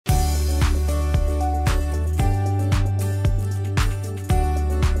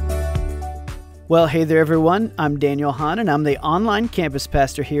Well, hey there, everyone. I'm Daniel Hahn, and I'm the online campus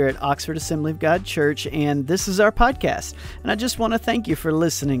pastor here at Oxford Assembly of God Church, and this is our podcast. And I just want to thank you for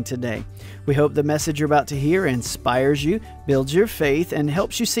listening today. We hope the message you're about to hear inspires you, builds your faith, and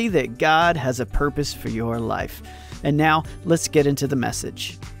helps you see that God has a purpose for your life. And now, let's get into the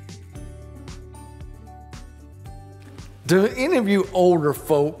message. Do any of you older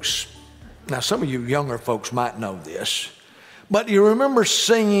folks, now some of you younger folks might know this, but you remember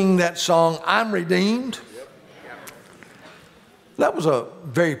singing that song, I'm Redeemed? That was a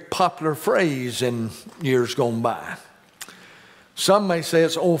very popular phrase in years gone by. Some may say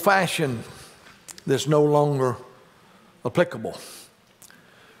it's old-fashioned, that's no longer applicable.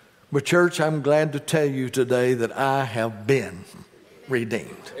 But church, I'm glad to tell you today that I have been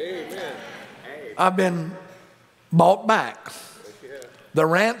redeemed. Amen. I've been bought back. The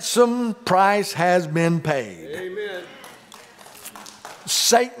ransom price has been paid. Amen.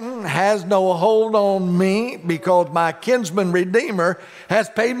 Satan has no hold on me because my Kinsman Redeemer has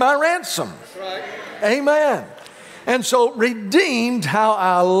paid my ransom. That's right. Amen. And so redeemed, how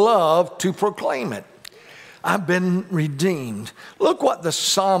I love to proclaim it. I've been redeemed. Look what the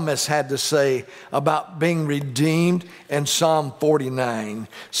psalmist had to say about being redeemed in Psalm 49.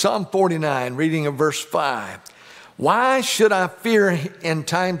 Psalm 49, reading of verse 5. Why should I fear in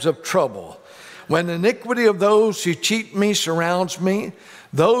times of trouble? When the iniquity of those who cheat me surrounds me,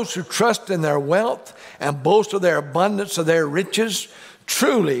 those who trust in their wealth and boast of their abundance of their riches,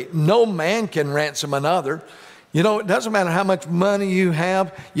 truly no man can ransom another. You know, it doesn't matter how much money you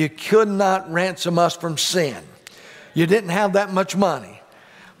have, you could not ransom us from sin. You didn't have that much money.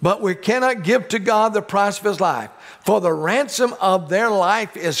 But we cannot give to God the price of his life. For the ransom of their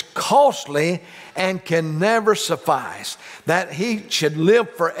life is costly and can never suffice, that he should live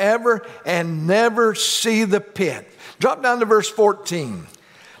forever and never see the pit. Drop down to verse 14.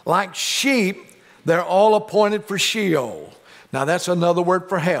 Like sheep, they're all appointed for Sheol. Now that's another word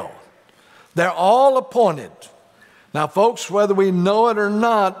for hell. They're all appointed. Now folks, whether we know it or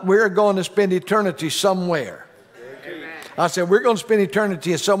not, we're going to spend eternity somewhere. I said, we're going to spend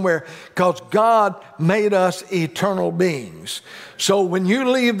eternity somewhere because God made us eternal beings. So when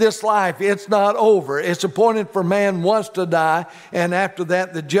you leave this life, it's not over. It's appointed for man once to die, and after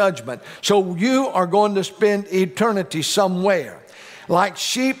that, the judgment. So you are going to spend eternity somewhere. Like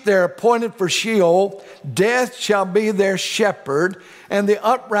sheep, they're appointed for Sheol. Death shall be their shepherd, and the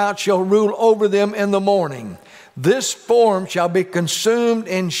upright shall rule over them in the morning. This form shall be consumed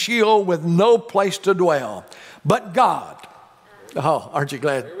in Sheol with no place to dwell. But God, oh, aren't you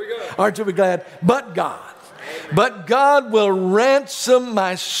glad? Aren't you glad? But God will ransom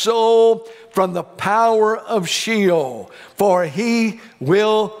my soul from the power of Sheol, for he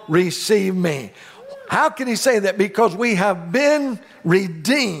will receive me. How can he say that? Because we have been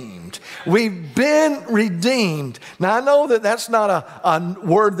redeemed. We've been redeemed. Now, I know that that's not a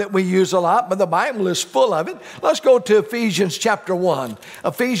word that we use a lot, but the Bible is full of it. Let's go to Ephesians chapter 1.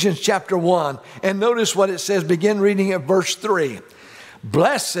 Ephesians chapter 1. And notice what it says. Begin reading at verse 3.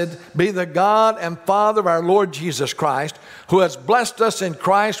 Blessed be the God and Father of our Lord Jesus Christ, who has blessed us in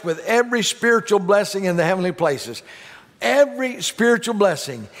Christ with every spiritual blessing in the heavenly places. Every spiritual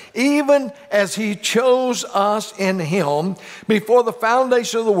blessing, even as he chose us in him before the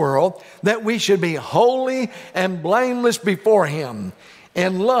foundation of the world, that we should be holy and blameless before him.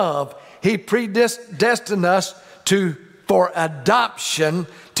 In love, he predestined us for adoption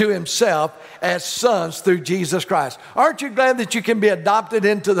to himself as sons through Jesus Christ. Aren't you glad that you can be adopted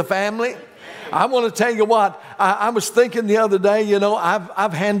into the family? I want to tell you what, I was thinking the other day, you know,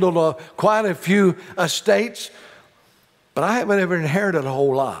 I've handled quite a few estates, but I haven't ever inherited a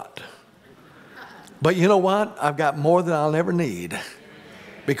whole lot. But you know what? I've got more than I'll ever need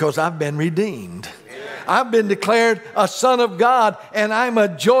because I've been redeemed. I've been declared a son of God, and I'm a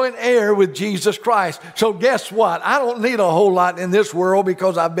joint heir with Jesus Christ. So guess what? I don't need a whole lot in this world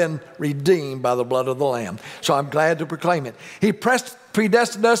because I've been redeemed by the blood of the Lamb. So I'm glad to proclaim it. He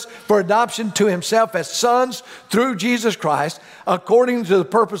predestined us for adoption to himself as sons through Jesus Christ, according to the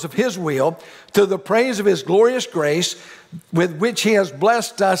purpose of his will, to the praise of his glorious grace, with which he has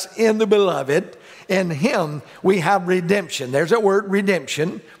blessed us in the beloved. In him we have redemption. There's that word,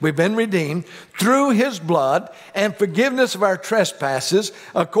 redemption. We've been redeemed through his blood and forgiveness of our trespasses,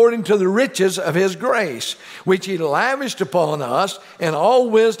 according to the riches of his grace, which he lavished upon us in all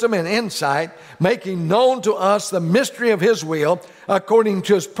wisdom and insight, making known to us the mystery of his will, according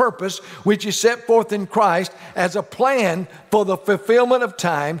to his purpose, which he set forth in Christ as a plan for the fulfillment of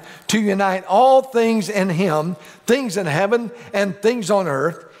time, to unite all things in him, things in heaven and things on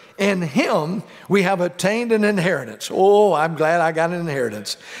earth. In him we have obtained an inheritance. Oh, I'm glad I got an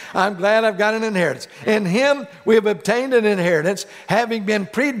inheritance. I'm glad I've got an inheritance. In him we have obtained an inheritance, having been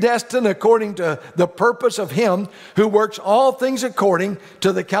predestined according to the purpose of him who works all things according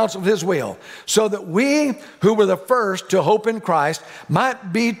to the counsel of his will, so that we who were the first to hope in Christ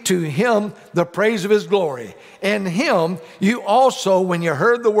might be to him the praise of his glory. In him you also, when you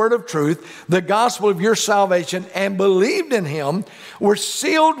heard the word of truth, the gospel of your salvation, and believed in him, were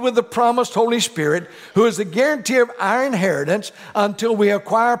sealed with the promised Holy Spirit, who is the guarantee of our inheritance until we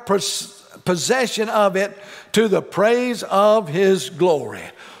acquire possession of it to the praise of his glory.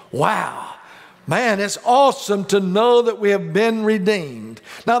 Wow. Man, it's awesome to know that we have been redeemed.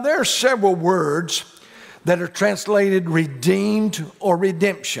 Now, there are several words that are translated redeemed or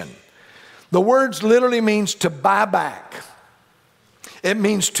redemption. The words literally means to buy back. It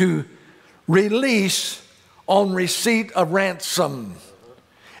means to release on receipt of ransom.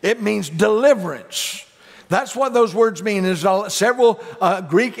 It means deliverance. That's what those words mean. There's several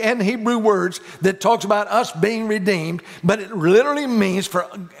Greek and Hebrew words that talks about us being redeemed, but it literally means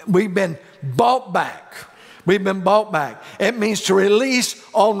we've been bought back. We've been bought back. It means to release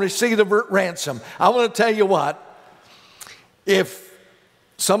on receipt of ransom. I want to tell you what, if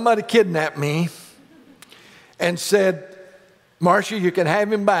somebody kidnapped me and said, Marcia, you can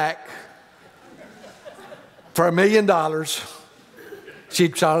have him back for $1 million,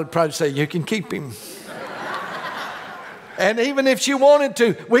 she'd probably say, you can keep him. And even if she wanted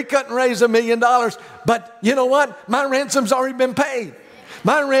to, we couldn't raise $1 million. But you know what? My ransom's already been paid.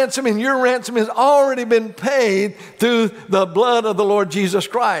 My ransom and your ransom has already been paid through the blood of the Lord Jesus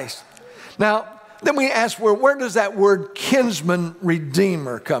Christ. Now, then we ask, where does that word kinsman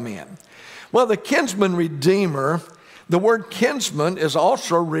redeemer come in? Well, the kinsman redeemer, the word kinsman is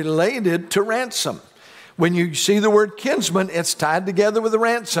also related to ransom. When you see the word kinsman, it's tied together with the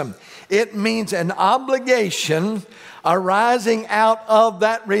ransom. It means an obligation arising out of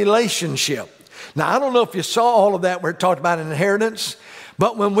that relationship. Now, I don't know if you saw all of that where it talked about an inheritance,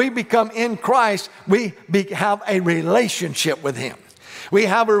 but when we become in Christ, we have a relationship with him. We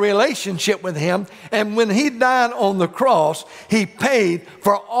have a relationship with him, and when he died on the cross, he paid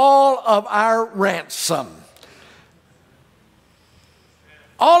for all of our ransom.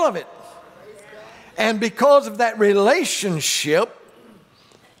 All of it. And because of that relationship,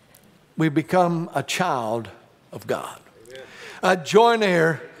 we become a child of God, a joint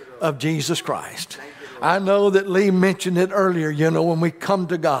heir of Jesus Christ. I know that Lee mentioned it earlier, when we come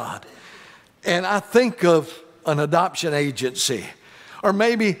to God. And I think of an adoption agency, or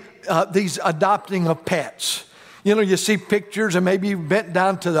maybe these adopting of pets. You see pictures, and maybe you've been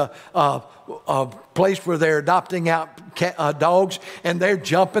down to the place where they're adopting out dogs, and they're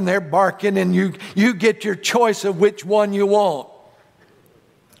jumping, they're barking, and you get your choice of which one you want.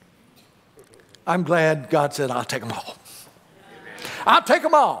 I'm glad God said, I'll take them all. I'll take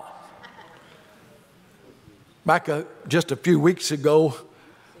them all. Back just a few weeks ago,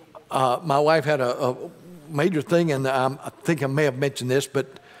 my wife had a major thing, and I think I may have mentioned this,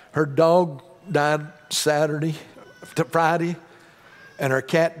 but her dog died Friday, and her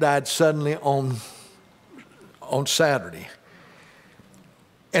cat died suddenly on Saturday.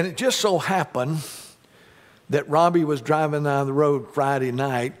 And it just so happened that Robbie was driving down the road Friday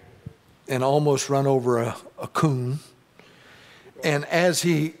night and almost run over a coon. And as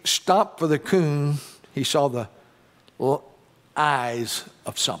he stopped for the coon, he saw the eyes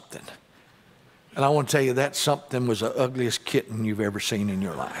of something. And I want to tell you, that something was the ugliest kitten you've ever seen in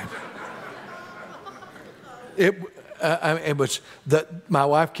your life. It was that my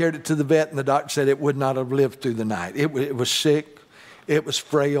wife carried it to the vet, and the doctor said it would not have lived through the night. It was sick. It was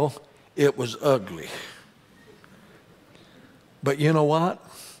frail. It was ugly. But you know what?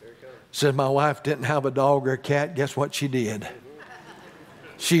 Said my wife didn't have a dog or a cat. Guess what she did?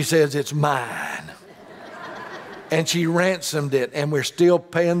 She says, it's mine. And she ransomed it, and we're still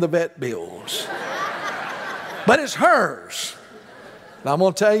paying the vet bills. But it's hers. And I'm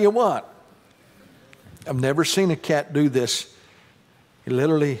going to tell you what. I've never seen a cat do this. He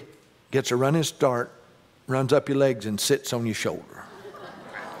literally gets a running start, runs up your legs, and sits on your shoulder.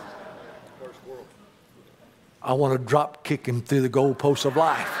 I want to drop kick him through the goalposts of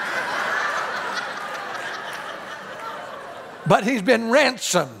life. But he's been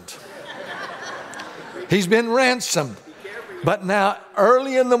ransomed. He's been ransomed. But now,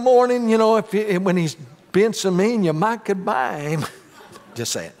 early in the morning, when he's being so mean, you might could buy him.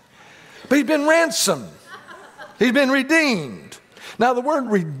 Just say it. But he's been ransomed. He's been redeemed. Now, the word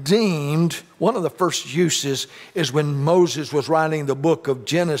redeemed, one of the first uses is when Moses was writing the book of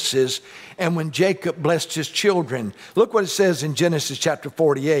Genesis and when Jacob blessed his children. Look what it says in Genesis chapter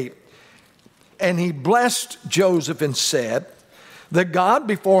 48. And he blessed Joseph and said, the God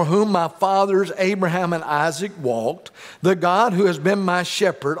before whom my fathers Abraham and Isaac walked, the God who has been my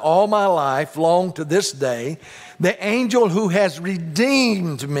shepherd all my life, long to this day, the angel who has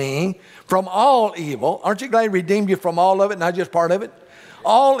redeemed me from all evil. Aren't you glad he redeemed you from all of it, not just part of it?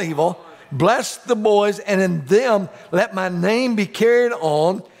 All evil. Bless the boys, and in them let my name be carried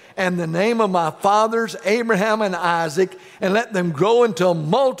on, and the name of my fathers Abraham and Isaac, and let them grow into a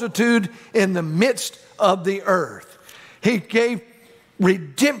multitude in the midst of the earth. He gave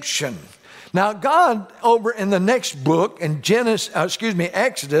redemption. Now, God, over in the next book, in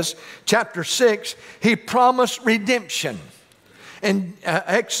Exodus chapter 6, he promised redemption. In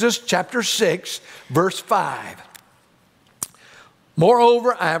Exodus chapter 6, verse 5.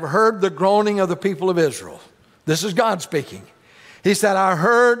 Moreover, I have heard the groaning of the people of Israel. This is God speaking. He said, I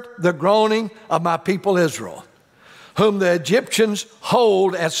heard the groaning of my people Israel, whom the Egyptians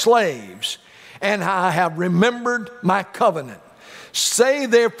hold as slaves, and I have remembered my covenant. Say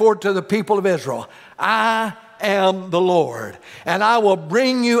therefore to the people of Israel, I am the Lord, and I will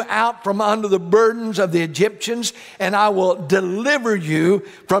bring you out from under the burdens of the Egyptians, and I will deliver you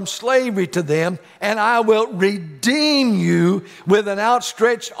from slavery to them, and I will redeem you with an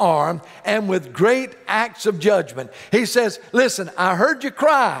outstretched arm and with great acts of judgment. He says, listen, I heard you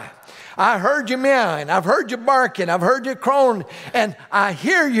cry. I heard you meowing. I've heard you barking. I've heard you crowing. And I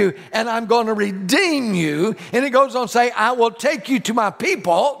hear you, and I'm going to redeem you. And he goes on to say, I will take you to my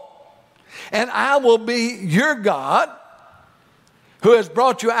people, and I will be your God who has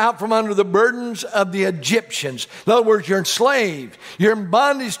brought you out from under the burdens of the Egyptians. In other words, you're enslaved. You're in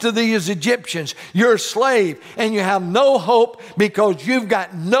bondage to these Egyptians. You're a slave, and you have no hope because you've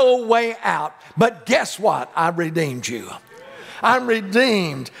got no way out. But guess what? I redeemed you. I'm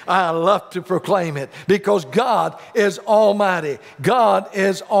redeemed. I love to proclaim it because God is almighty. God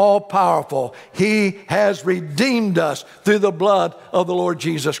is all powerful. He has redeemed us through the blood of the Lord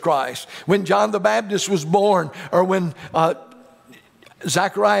Jesus Christ. When John the Baptist was born, or when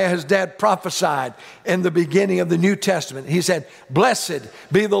Zechariah, his dad, prophesied in the beginning of the New Testament, he said, blessed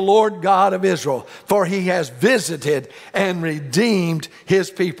be the Lord God of Israel, for he has visited and redeemed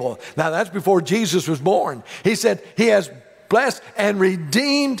his people. Now that's before Jesus was born. He said he has blessed and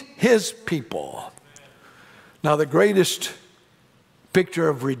redeemed his people. Now, the greatest picture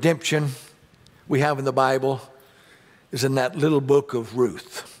of redemption we have in the Bible is in that little book of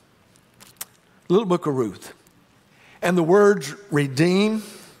Ruth. Little book of Ruth. And the words redeem,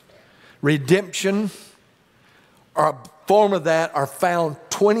 redemption, or a form of that are found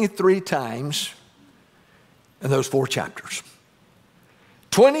 23 times in those 4 chapters.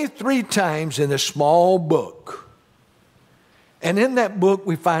 23 times in this small book. And in that book,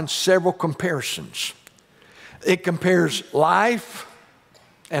 we find several comparisons. It compares life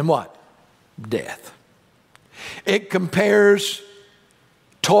and what? Death. It compares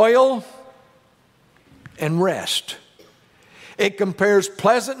toil and rest. It compares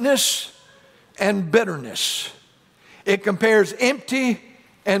pleasantness and bitterness. It compares empty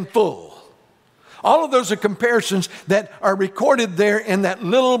and full. All of those are comparisons that are recorded there in that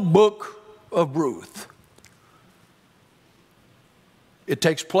little book of Ruth. It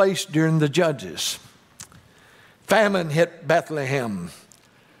takes place during the Judges. Famine hit Bethlehem.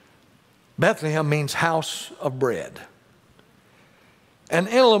 Bethlehem means house of bread. And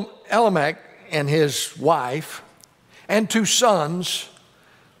Elimelech and his wife and 2 sons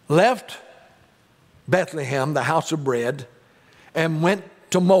left Bethlehem, the house of bread, and went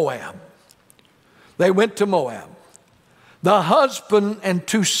to Moab. They went to Moab. The husband and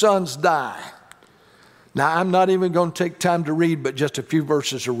 2 sons die. Now, I'm not even going to take time to read but just a few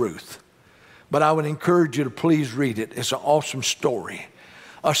verses of Ruth. But I would encourage you to please read it. It's an awesome story.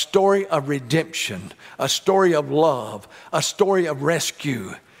 A story of redemption. A story of love. A story of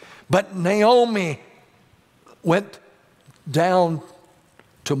rescue. But Naomi went down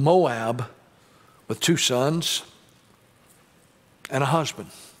to Moab with 2 sons and a husband.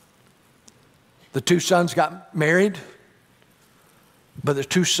 The 2 sons got married, but the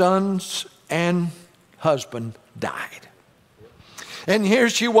 2 sons and husband died. And here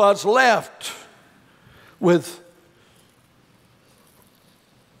she was left with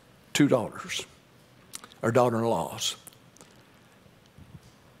 2 daughters, or daughter-in-laws.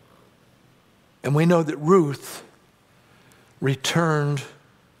 And we know that Ruth returned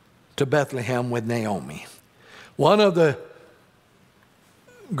to Bethlehem with Naomi. One of the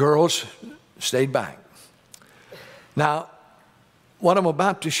girls stayed back. Now, what I'm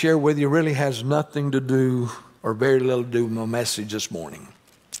about to share with you really has nothing to do or very little to do with my message this morning.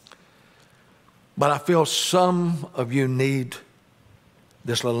 But I feel some of you need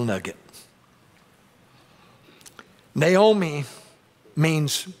this little nugget. Naomi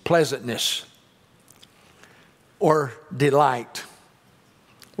means pleasantness or delight.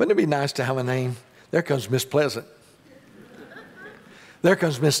 Wouldn't it be nice to have a name? There comes Miss Pleasant. There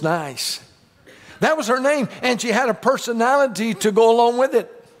comes Miss Nice. That was her name, and she had a personality to go along with it.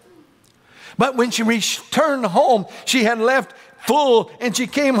 But when she returned home, she had left full, and she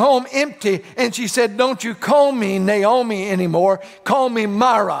came home empty, and she said, don't you call me Naomi anymore, call me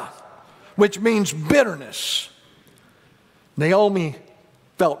Mara, which means bitterness. Naomi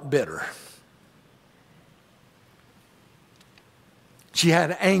felt bitter. She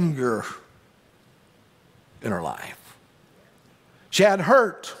had anger in her life. She had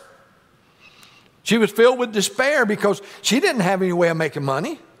hurt. She was filled with despair because she didn't have any way of making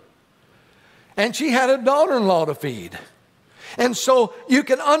money. And she had a daughter-in-law to feed. And so you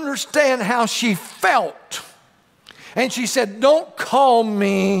can understand how she felt. And she said, don't call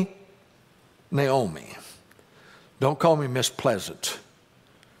me Naomi. Don't call me Miss Pleasant.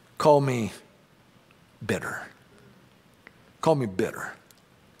 Call me bitter. Call me bitter.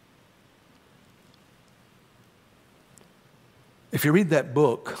 If you read that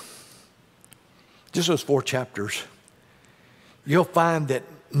book, just those 4 chapters, you'll find that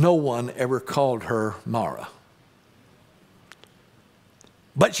no one ever called her Mara.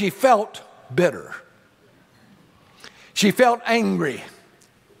 But she felt bitter. She felt angry.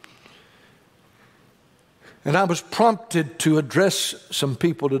 And I was prompted to address some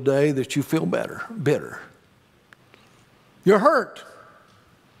people today that you feel bitter. You're hurt.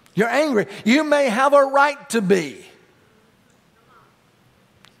 You're angry. You may have a right to be.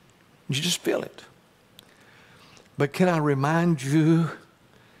 You just feel it. But can I remind you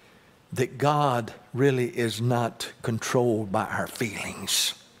that God really is not controlled by our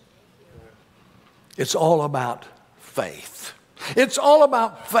feelings. It's all about faith. It's all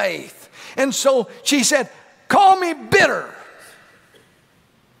about faith. And so she said, call me bitter.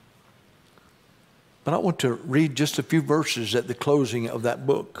 But I want to read just a few verses at the closing of that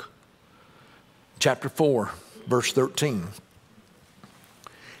book. Chapter 4, verse 13.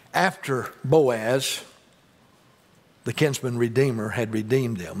 After Boaz, the Kinsman Redeemer, had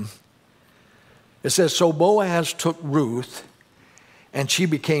redeemed them, it says, so Boaz took Ruth, and she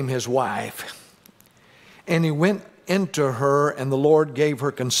became his wife. And he went into her, and the Lord gave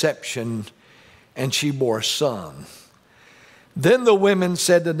her conception, and she bore a son. Then the women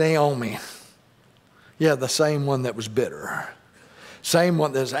said to Naomi, yeah, the same one that was bitter, same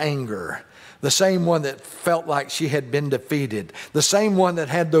one that's anger, the same one that felt like she had been defeated, the same one that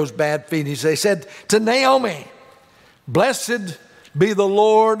had those bad feelings. They said to Naomi, blessed be the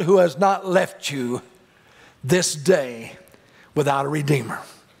Lord who has not left you this day without a redeemer.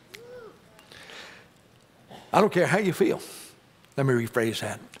 I don't care how you feel. Let me rephrase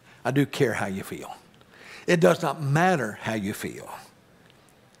that. I do care how you feel. It does not matter how you feel.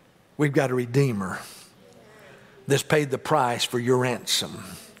 We've got a redeemer that's paid the price for your ransom.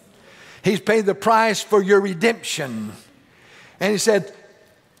 He's paid the price for your redemption. And he said,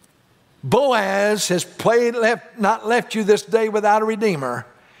 Boaz has not left you this day without a redeemer,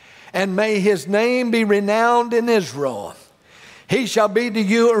 and may his name be renowned in Israel. He shall be to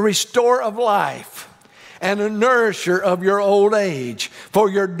you a restorer of life and a nourisher of your old age. For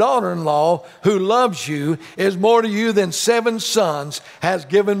your daughter-in-law, who loves you, is more to you than 7 sons, has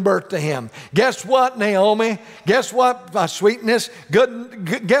given birth to him. Guess what, Naomi? Guess what, sweetness?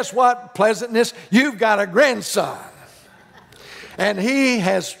 Guess what, pleasantness? You've got a grandson. And he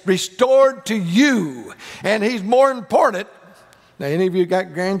has restored to you. And he's more important. Now, any of you got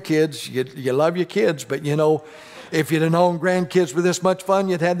grandkids, you love your kids, but you know, if you'd have known grandkids were this much fun,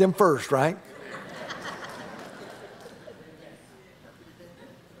 you'd have them first, right?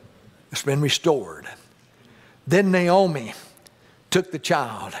 It's been restored. Then Naomi took the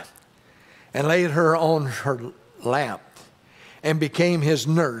child and laid her on her lap and became his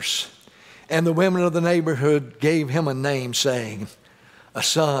nurse. And the women of the neighborhood gave him a name, saying, a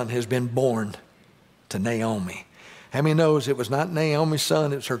son has been born to Naomi. How many knows it was not Naomi's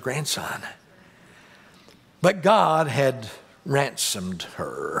son, it was her grandson. But God had ransomed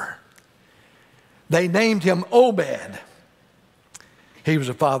her. They named him Obed. He was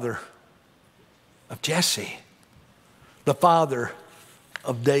the father of Jesse, the father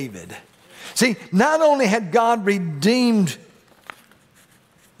of David. See, not only had God redeemed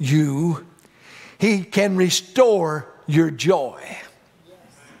you, he can restore your joy.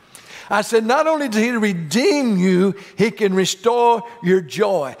 I said, not only did he redeem you, he can restore your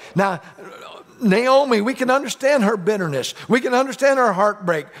joy. Now, Naomi, we can understand her bitterness. We can understand her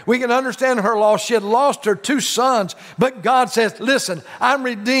heartbreak. We can understand her loss. She had lost her 2 sons. But God says, listen, I'm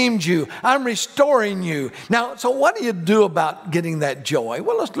redeemed you. I'm restoring you. Now, so what do you do about getting that joy?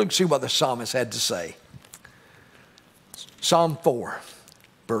 Well, let's look and see what the psalmist had to say. Psalm 4,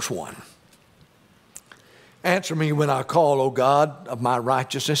 verse 1. Answer me when I call, O God of my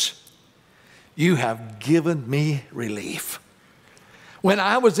righteousness. You have given me relief. When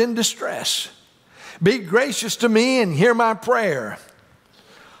I was in distress, be gracious to me and hear my prayer.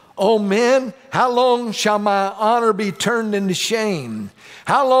 O men, how long shall my honor be turned into shame?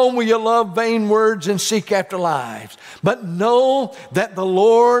 How long will you love vain words and seek after lives? But know that the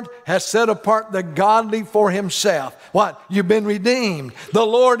Lord has set apart the godly for himself. What? You've been redeemed. The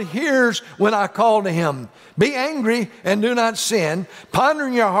Lord hears when I call to him. Be angry and do not sin. Ponder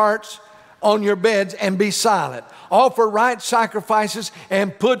in your hearts on your beds and be silent. Offer right sacrifices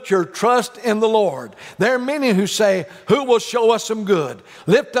and put your trust in the Lord. There are many who say, who will show us some good?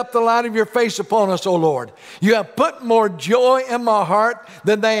 Lift up the light of your face upon us, O Lord. You have put more joy in my heart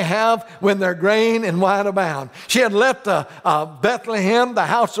than they have when their grain and wine abound. She had left Bethlehem, the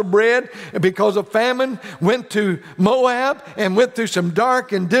house of bread, because of famine, went to Moab and went through some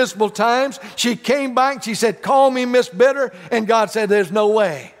dark and dismal times. She came back, she said, call me Miss Bitter, and God said, there's no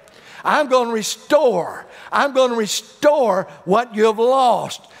way. I'm going to restore. I'm going to restore what you have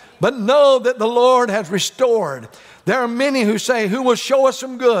lost. But know that the Lord has restored. There are many who say, who will show us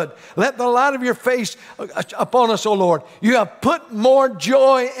some good? Let the light of your face upon us, O Lord. You have put more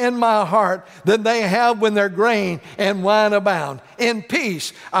joy in my heart than they have when their grain and wine abound. In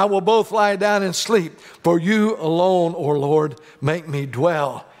peace I will both lie down and sleep. For you alone, O Lord, make me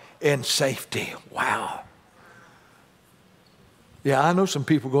dwell in safety. Wow. Yeah, I know some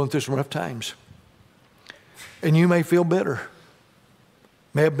people going through some rough times. And you may feel bitter.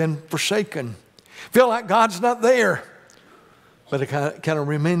 May have been forsaken. Feel like God's not there. But it kind of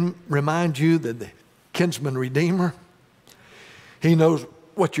remind you that the Kinsman Redeemer, he knows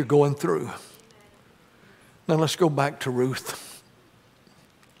what you're going through. Now let's go back to Ruth.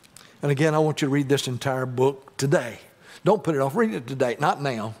 And again, I want you to read this entire book today. Don't put it off. Read it today. Not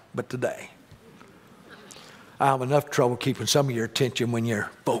now, but today. I have enough trouble keeping some of your attention when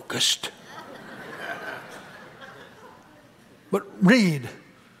you're focused. But read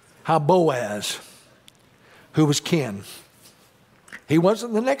how Boaz, who was kin, he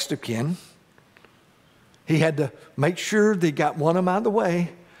wasn't the next of kin. He had to make sure they got one of them out of the way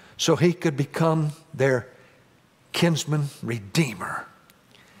so he could become their kinsman redeemer.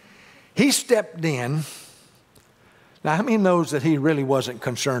 He stepped in. Now, how many knows that he really wasn't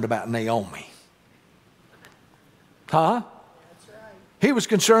concerned about Naomi? Huh? That's right. He was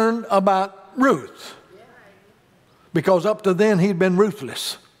concerned about Ruth. Because up to then he'd been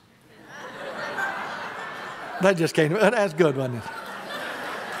ruthless. That just came. That's good, wasn't it?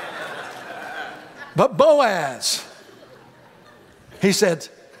 But Boaz, he said,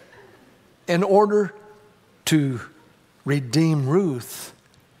 in order to redeem Ruth,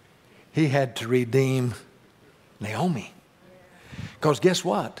 he had to redeem Naomi. Because guess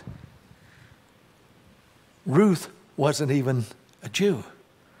what? Ruth wasn't even a Jew.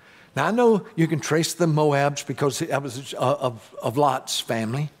 Now, I know you can trace the Moabs because that was of Lot's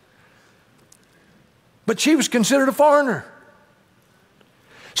family. But she was considered a foreigner.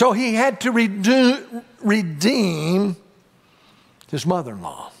 So he had to redeem his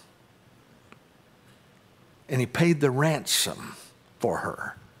mother-in-law. And he paid the ransom for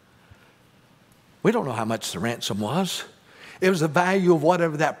her. We don't know how much the ransom was. It was the value of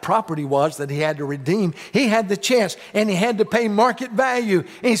whatever that property was that he had to redeem. He had the chance, and he had to pay market value.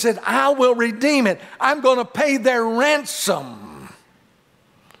 And he said, I will redeem it. I'm going to pay their ransom.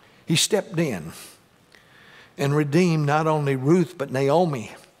 He stepped in and redeemed not only Ruth, but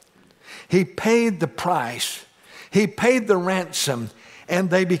Naomi. He paid the price. He paid the ransom,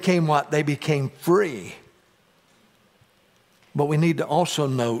 and they became what? They became free. But we need to also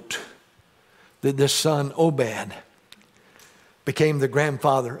note that this son, Obed, became the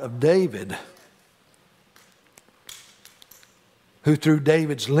grandfather of David, who through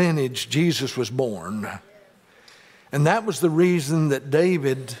David's lineage, Jesus was born. And that was the reason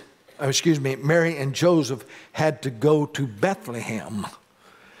that Mary and Joseph had to go to Bethlehem,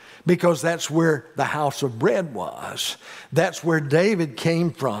 because that's where the house of bread was. That's where David came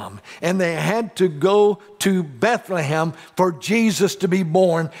from. And they had to go to Bethlehem for Jesus to be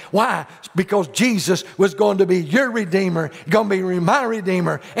born. Why? Because Jesus was going to be your Redeemer, going to be my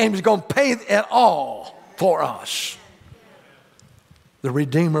Redeemer, and he was going to pay it all for us. the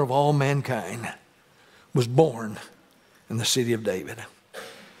Redeemer of all mankind, was born in the city of David.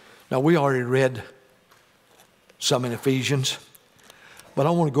 Now, we already read some in Ephesians, but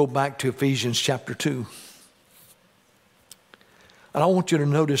I want to go back to Ephesians chapter 2. And I want you to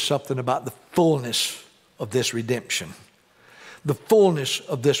notice something about the fullness of this redemption. The fullness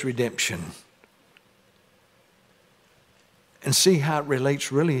of this redemption. And see how it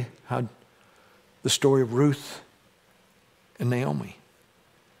relates really, how the story of Ruth and Naomi.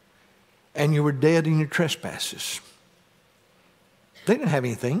 And you were dead in your trespasses. They didn't have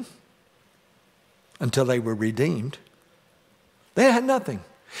anything until they were redeemed. They had nothing.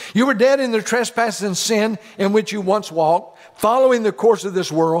 You were dead in the trespasses and sin in which you once walked, following the course of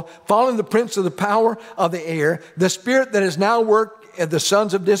this world, following the prince of the power of the air, the spirit that is now worked at the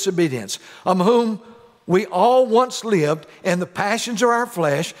sons of disobedience, among whom we all once lived in the passions of our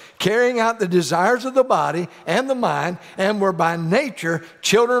flesh, carrying out the desires of the body and the mind, and were by nature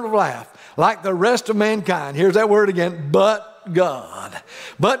children of wrath, like the rest of mankind. Here's that word again, but God.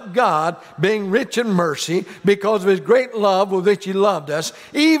 But God, being rich in mercy, because of his great love with which he loved us,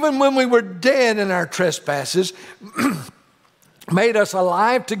 even when we were dead in our trespasses, made us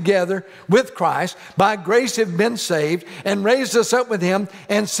alive together with Christ. By grace have been saved, and raised us up with him,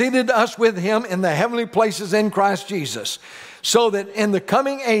 and seated us with him in the heavenly places in Christ Jesus, so that in the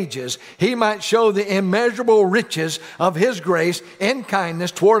coming ages he might show the immeasurable riches of his grace and kindness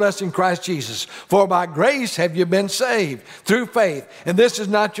toward us in Christ Jesus. For by grace have you been saved through faith. And this is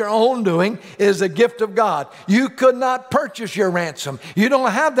not your own doing, it is a gift of God. You could not purchase your ransom. You don't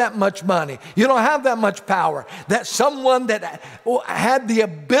have that much money. You don't have that much power. That someone that had the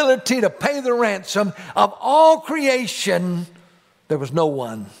ability to pay the ransom of all creation, there was no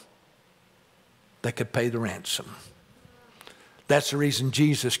one that could pay the ransom. That's the reason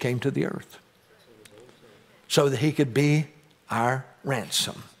Jesus came to the earth, so that he could be our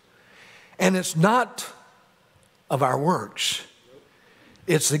ransom. And it's not of our works.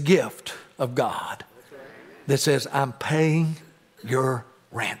 It's the gift of God that says, I'm paying your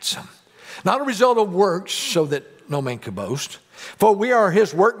ransom. Not a result of works, so that no man could boast. For we are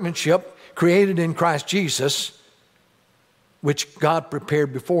his workmanship, created in Christ Jesus, which God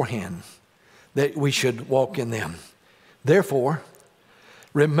prepared beforehand that we should walk in them. Therefore,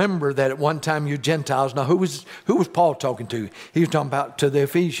 remember that at one time you Gentiles. Now, who was Paul talking to? He was talking about to the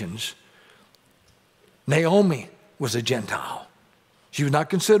Ephesians. Naomi was a Gentile. She was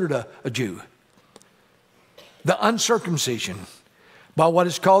not considered a Jew. The uncircumcision, by what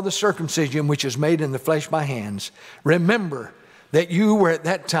is called the circumcision, which is made in the flesh by hands. Remember that you were at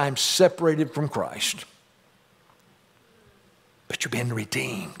that time separated from Christ. But you've been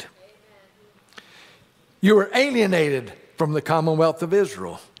redeemed. You were alienated from the commonwealth of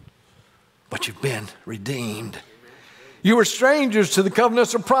Israel, but you've been redeemed. You were strangers to the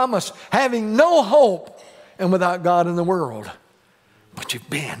covenants of promise, having no hope and without God in the world, but you've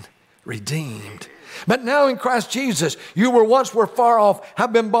been redeemed. But now in Christ Jesus, you were far off,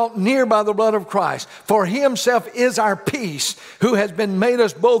 have been brought near by the blood of Christ. For he himself is our peace, who has been made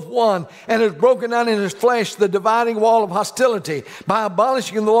us both one, and has broken down in his flesh the dividing wall of hostility, by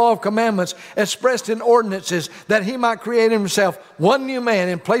abolishing the law of commandments expressed in ordinances, that he might create in himself one new man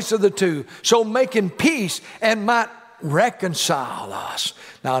in place of the two, so making peace, and might reconcile us.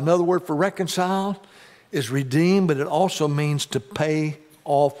 Now, another word for reconcile is redeem, but it also means to pay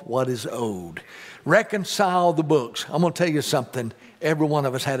off what is owed. Reconcile the books. I'm going to tell you something. Every one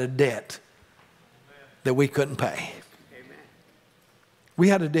of us had a debt that we couldn't pay. We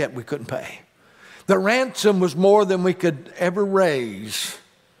had a debt we couldn't pay. The ransom was more than we could ever raise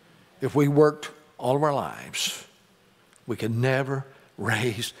if we worked all of our lives. We could never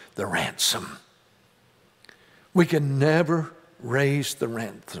raise the ransom. We could never raise the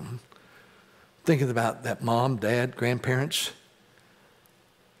ransom. Thinking about that mom, dad, grandparents,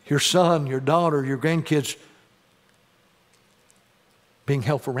 your son, your daughter, your grandkids being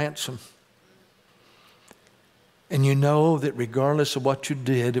held for ransom. And you know that regardless of what you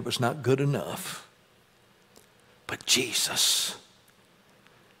did, it was not good enough. But Jesus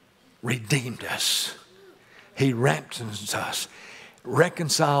redeemed us. He ransomed us,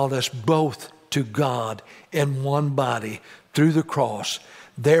 reconciled us both to God in one body through the cross,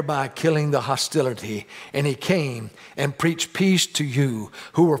 thereby killing the hostility. And he came and preached peace to you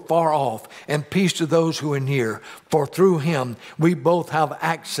who were far off, and peace to those who are near. For through him we both have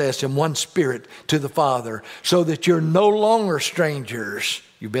access in one spirit to the Father, so that you're no longer strangers.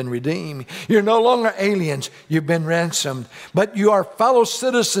 You've been redeemed. You're no longer aliens. You've been ransomed. But you are fellow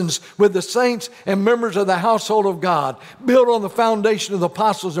citizens with the saints and members of the household of God, built on the foundation of the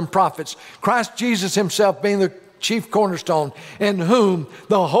apostles and prophets, Christ Jesus himself being the chief cornerstone, in whom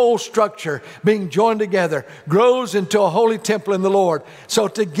the whole structure, being joined together, grows into a holy temple in the Lord. So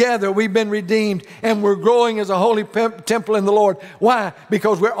together we've been redeemed, and we're growing as a holy temple in the Lord. Why?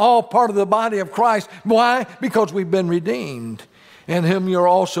 Because we're all part of the body of Christ. Why? Because we've been redeemed, in whom you're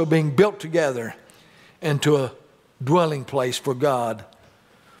also being built together into a dwelling place for God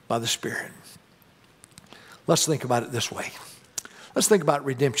by the Spirit. Let's think about it this way. Let's think about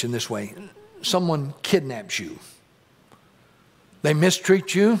redemption this way. Someone kidnaps you. They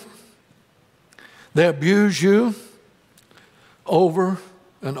mistreat you. They abuse you over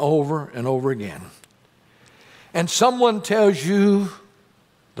and over and over again. And someone tells you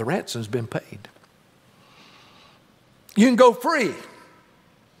the ransom's been paid. You can go free.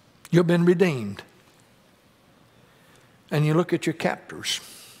 You've been redeemed. And you look at your captors.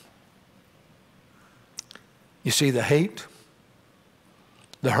 You see the hate,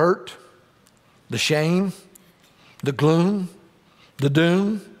 the hurt, the shame, the gloom, the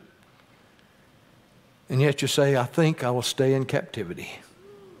doom. And yet you say, I think I will stay in captivity.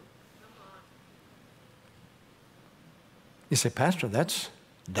 You say, Pastor, that's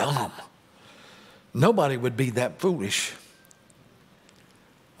dumb. Nobody would be that foolish.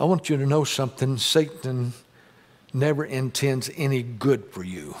 I want you to know something. Satan never intends any good for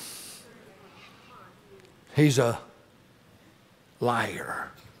you. He's a liar.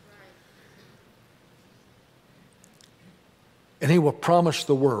 And he will promise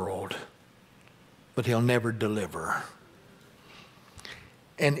the world, but he'll never deliver.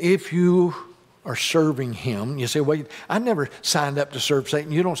 And if you are serving him, you say, wait, I never signed up to serve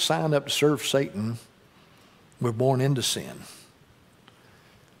Satan. You don't sign up to serve Satan. We're born into sin.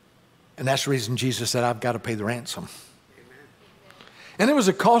 And that's the reason Jesus said, I've got to pay the ransom. And it was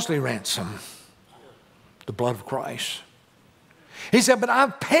a costly ransom, the blood of Christ. He said, but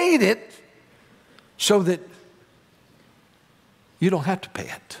I've paid it so that you don't have to pay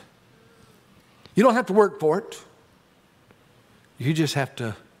it. You don't have to work for it. You just have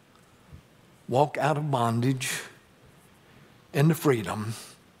to walk out of bondage into freedom,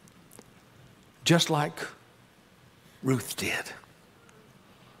 just like Ruth did.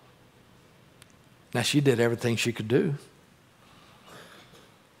 Now, she did everything she could do.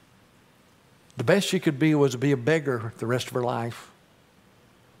 The best she could be was to be a beggar the rest of her life.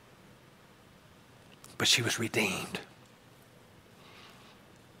 But she was redeemed.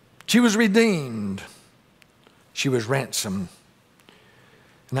 She was redeemed. She was ransomed.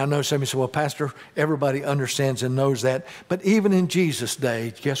 And I know some of you say, well, Pastor, everybody understands and knows that. But even in Jesus'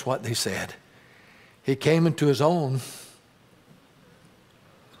 day, guess what they said? He came into his own,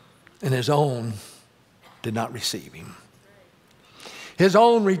 and his own did not receive him. His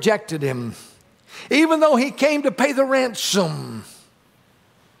own rejected him, even though he came to pay the ransom.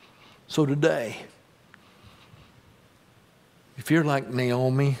 So today, if you're like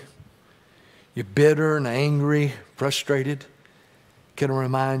Naomi, you're bitter and angry, frustrated, can I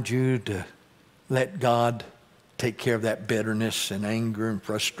remind you to let God take care of that bitterness and anger and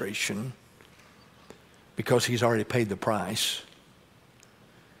frustration, because he's already paid the price.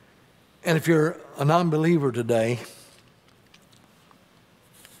 And if you're a non-believer today,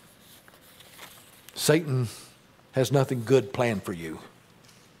 Satan has nothing good planned for you.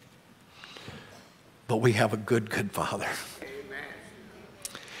 But we have a good, good Father. Amen.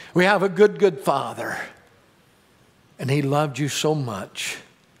 We have a good, good Father. And he loved you so much.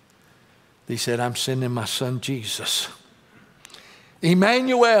 He said, I'm sending my son Jesus.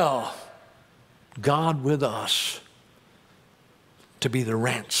 Emmanuel, God with us, to be the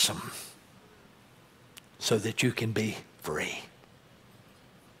ransom so that you can be free.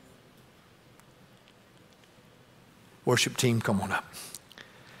 Worship team, come on up.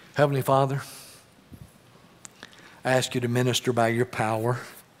 Heavenly Father, I ask you to minister by your power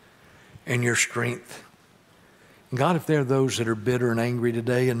and your strength. God, if there are those that are bitter and angry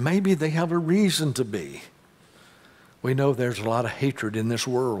today, and maybe they have a reason to be, we know there's a lot of hatred in this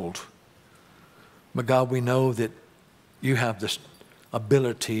world. But God, we know that you have this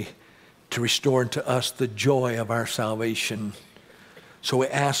ability to restore unto us the joy of our salvation. So we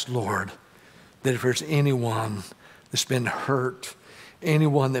ask, Lord, that if there's anyone that's been hurt,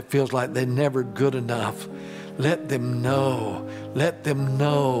 anyone that feels like they're never good enough, let them know that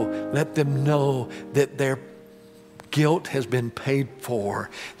their guilt has been paid for,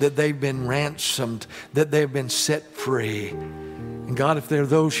 that they've been ransomed, that they've been set free. And God, if there are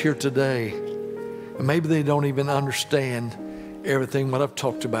those here today, and maybe they don't even understand everything what I've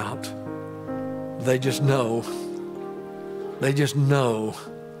talked about, they just know that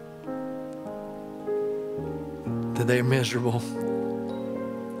they're miserable,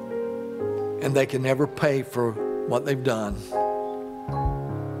 and they can never pay for what they've done.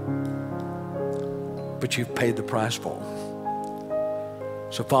 But you've paid the price for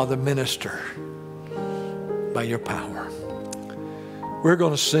them. So, Father, minister by your power. We're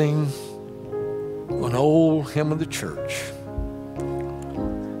going to sing an old hymn of the church.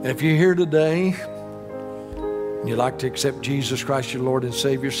 And if you're here today and you'd like to accept Jesus Christ, your Lord and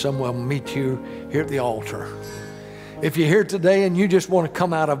Savior, someone will meet you here at the altar. If you're here today and you just want to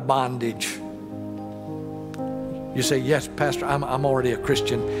come out of bondage, you say, yes, Pastor, I'm already a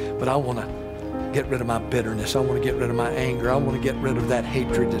Christian, but I want to get rid of my bitterness. I want to get rid of my anger. I want to get rid of that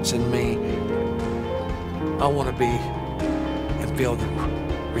hatred that's in me. I want to be and feel the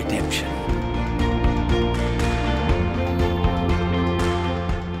redemption.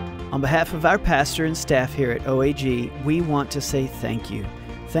 On behalf of our pastor and staff here at OAG, we want to say thank you.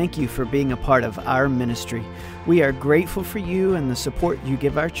 Thank you for being a part of our ministry. We are grateful for you and the support you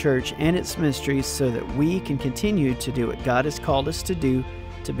give our church and its ministries so that we can continue to do what God has called us to do,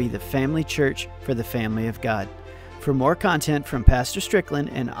 to be the family church for the family of God. For more content from Pastor Strickland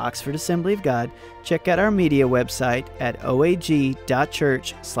and Oxford Assembly of God, check out our media website at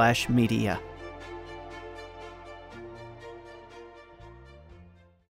oag.church/media.